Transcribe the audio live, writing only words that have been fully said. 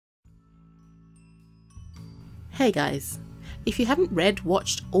Hey guys, if you haven't read,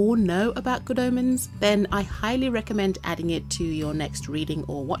 watched or know about Good Omens, then I highly recommend adding it to your next reading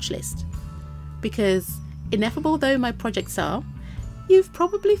or watch list. Because ineffable though my projects are, you've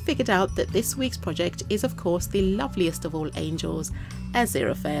probably figured out that this week's project is of course the loveliest of all angels,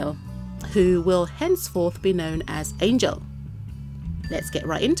 Aziraphale, who will henceforth be known as Angel. Let's get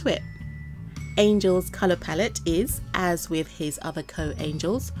right into it. Angel's colour palette is, as with his other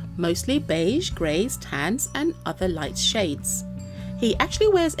co-angels, mostly beige, greys, tans and other light shades. He actually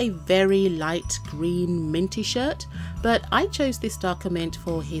wears a very light green minty shirt, but I chose this darker mint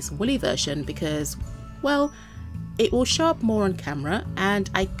for his woolly version because, well, it will show up more on camera and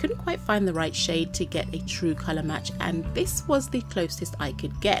I couldn't quite find the right shade to get a true colour match, and this was the closest I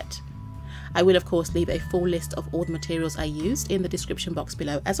could get. I will of course leave a full list of all the materials I used in the description box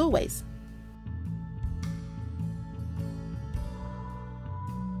below as always.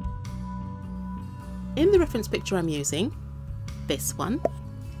 In the reference picture I'm using, this one,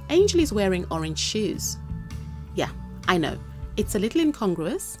 Angel is wearing orange shoes. Yeah, I know, it's a little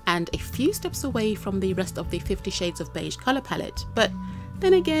incongruous and a few steps away from the rest of the 50 Shades of Beige colour palette, but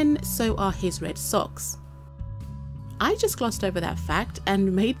then again, so are his red socks. I just glossed over that fact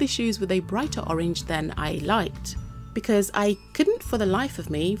and made the shoes with a brighter orange than I liked, because I couldn't for the life of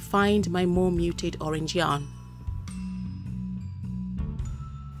me find my more muted orange yarn.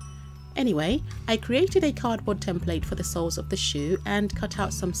 Anyway, I created a cardboard template for the soles of the shoe and cut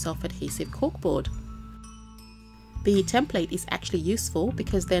out some self-adhesive cork board. The template is actually useful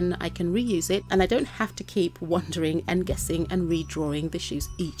because then I can reuse it and I don't have to keep wondering and guessing and redrawing the shoes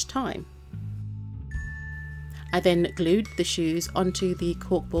each time. I then glued the shoes onto the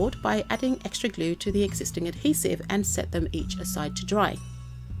cork board by adding extra glue to the existing adhesive and set them each aside to dry.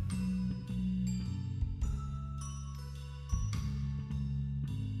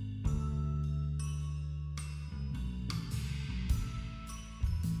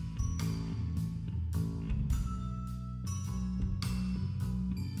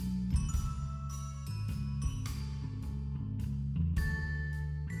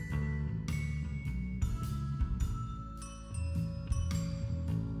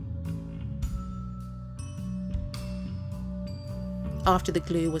 After the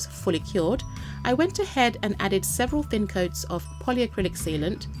glue was fully cured, I went ahead and added several thin coats of polyacrylic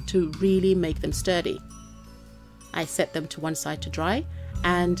sealant to really make them sturdy. I set them to one side to dry,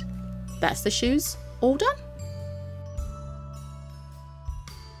 and that's the shoes all done.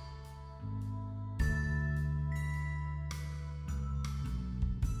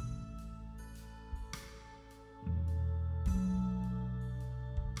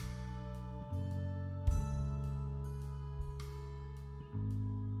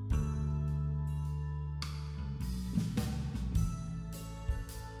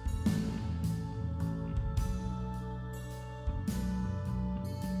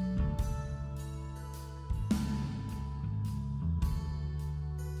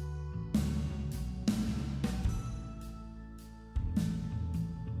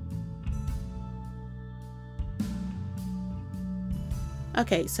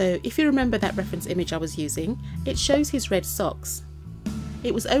 Okay, so if you remember that reference image I was using, it shows his red socks.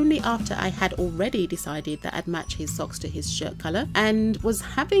 It was only after I had already decided that I'd match his socks to his shirt colour and was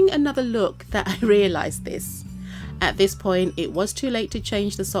having another look that I realised this. At this point it was too late to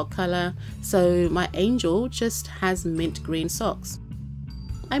change the sock colour, so my Angel just has mint green socks.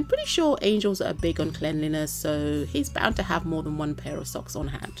 I'm pretty sure angels are big on cleanliness, so he's bound to have more than one pair of socks on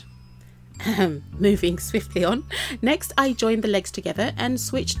hand. Moving swiftly on, next I joined the legs together and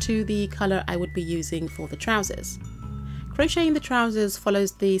switched to the colour I would be using for the trousers. Crocheting the trousers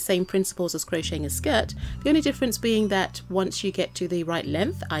follows the same principles as crocheting a skirt, the only difference being that once you get to the right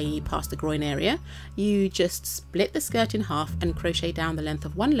length, i.e. past the groin area, you just split the skirt in half and crochet down the length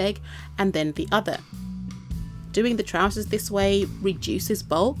of one leg and then the other. Doing the trousers this way reduces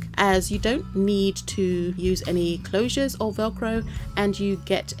bulk, as you don't need to use any closures or velcro and you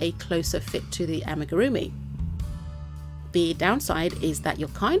get a closer fit to the amigurumi. The downside is that you're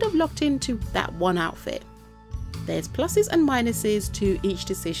kind of locked into that one outfit. There's pluses and minuses to each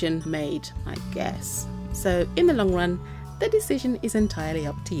decision made, I guess. So in the long run, the decision is entirely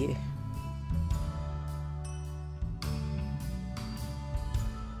up to you.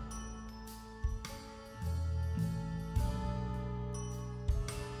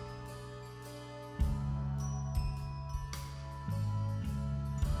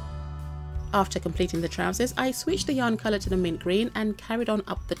 After completing the trousers, I switched the yarn colour to the mint green and carried on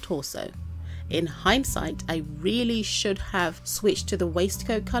up the torso. In hindsight, I really should have switched to the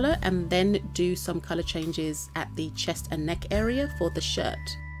waistcoat colour and then do some colour changes at the chest and neck area for the shirt.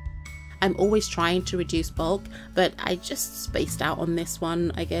 I'm always trying to reduce bulk, but I just spaced out on this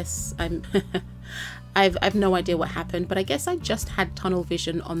one, I guess. I've no idea what happened, but I guess I just had tunnel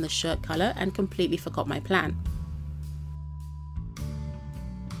vision on the shirt colour and completely forgot my plan.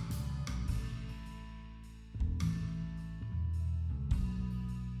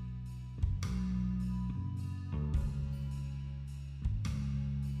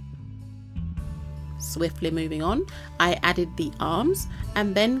 Swiftly moving on, I added the arms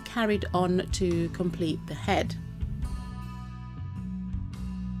and then carried on to complete the head.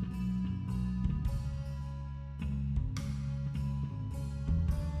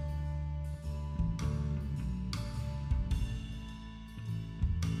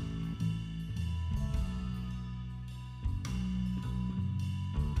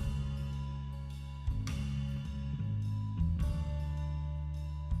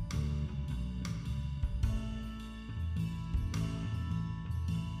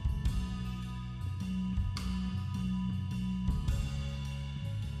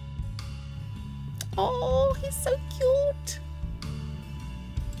 Oh, he's so cute.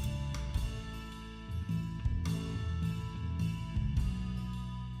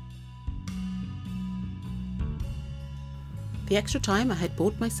 The extra time I had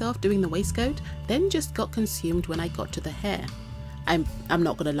bought myself doing the waistcoat then just got consumed when I got to the hair. I'm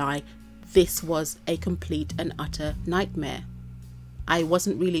not gonna lie, this was a complete and utter nightmare. I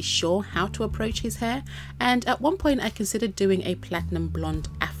wasn't really sure how to approach his hair, and at one point I considered doing a platinum blonde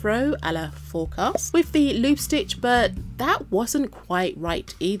afro a la forecast with the loop stitch, but that wasn't quite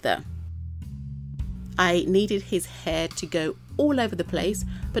right either. I needed his hair to go all over the place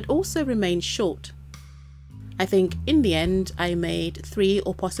but also remain short. I think in the end I made 3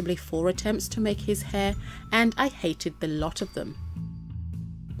 or possibly 4 attempts to make his hair, and I hated the lot of them.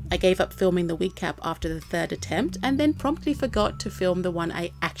 I gave up filming the wig cap after the 3rd attempt and then promptly forgot to film the one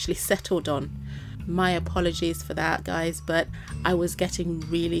I actually settled on. My apologies for that, guys, but I was getting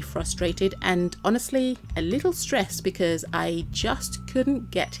really frustrated and honestly a little stressed because I just couldn't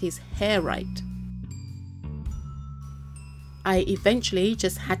get his hair right. I eventually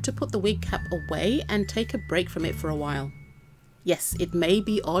just had to put the wig cap away and take a break from it for a while. Yes, it may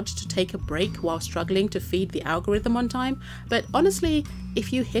be odd to take a break while struggling to feed the algorithm on time, but honestly,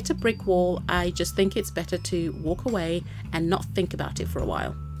 if you hit a brick wall, I just think it's better to walk away and not think about it for a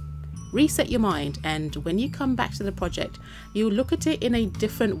while. Reset your mind, and when you come back to the project, you look at it in a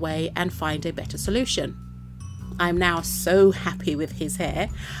different way and find a better solution. I'm now so happy with his hair.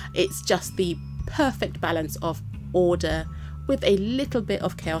 It's just the perfect balance of order with a little bit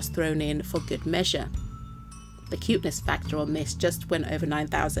of chaos thrown in for good measure. The cuteness factor on this just went over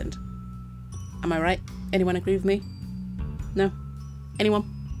 9,000. Am I right? Anyone agree with me? No? Anyone?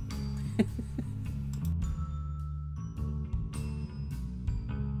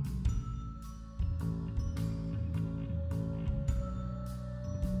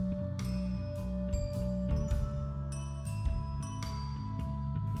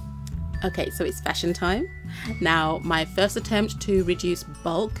 Okay, so it's fashion time. Now, my first attempt to reduce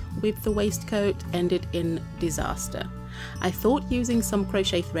bulk with the waistcoat ended in disaster. I thought using some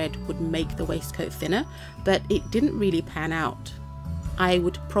crochet thread would make the waistcoat thinner, but it didn't really pan out. I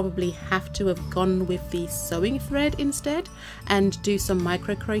would probably have to have gone with the sewing thread instead and do some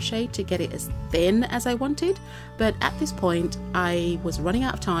micro crochet to get it as thin as I wanted, but at this point I was running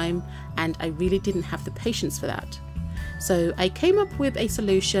out of time and I really didn't have the patience for that. So I came up with a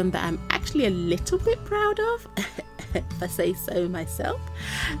solution that I'm actually a little bit proud of, if I say so myself,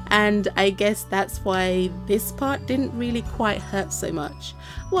 and I guess that's why this part didn't really quite hurt so much.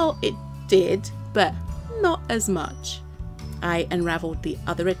 Well, it did, but not as much. I unraveled the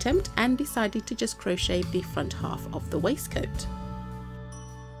other attempt and decided to just crochet the front half of the waistcoat.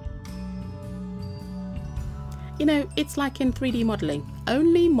 You know, it's like in 3D modelling,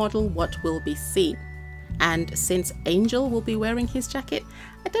 only model what will be seen. And since Angel will be wearing his jacket,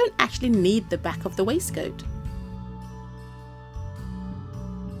 I don't actually need the back of the waistcoat.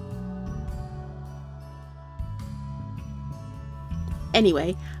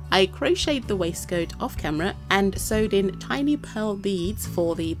 Anyway, I crocheted the waistcoat off camera and sewed in tiny pearl beads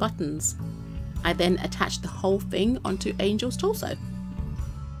for the buttons. I then attached the whole thing onto Angel's torso.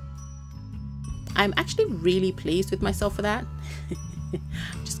 I'm actually really pleased with myself for that.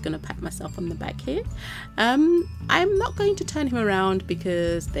 I'm just gonna pat myself on the back here. I'm not going to turn him around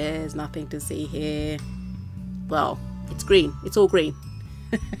because there's nothing to see here. Well, it's green, it's all green.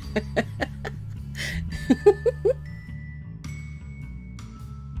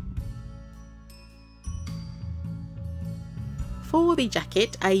 For the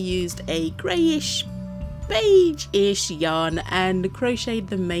jacket, I used a greyish beige-ish yarn and crocheted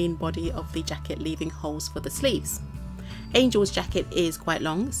the main body of the jacket, leaving holes for the sleeves. Angel's jacket is quite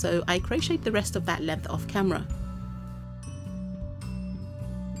long, so I crocheted the rest of that length off camera.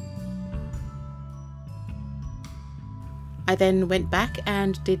 I then went back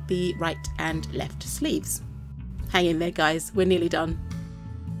and did the right and left sleeves. Hang in there guys, we're nearly done.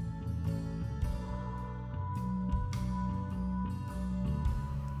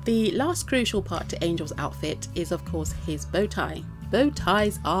 The last crucial part to Angel's outfit is of course his bow tie. Bow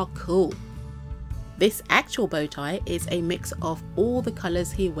ties are cool. This actual bow tie is a mix of all the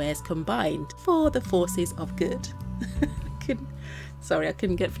colours he wears combined for the forces of good. Sorry, I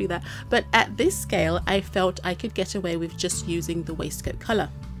couldn't get through that. But at this scale, I felt I could get away with just using the waistcoat colour.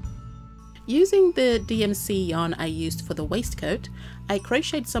 Using the DMC yarn I used for the waistcoat, I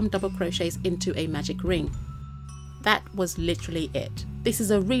crocheted some double crochets into a magic ring. That was literally it. This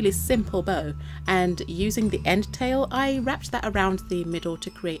is a really simple bow, and using the end tail, I wrapped that around the middle to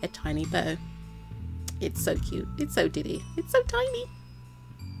create a tiny bow. It's so cute, it's so diddy, it's so tiny.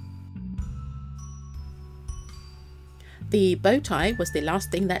 The bow tie was the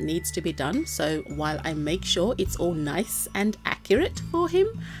last thing that needs to be done, so while I make sure it's all nice and accurate for him,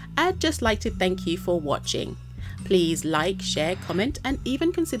 I'd just like to thank you for watching. Please like, share, comment, and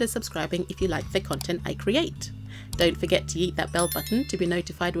even consider subscribing if you like the content I create. Don't forget to hit that bell button to be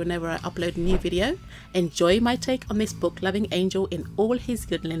notified whenever I upload a new video. Enjoy my take on this book-loving angel in all his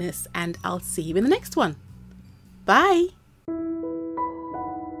goodliness, and I'll see you in the next one. Bye!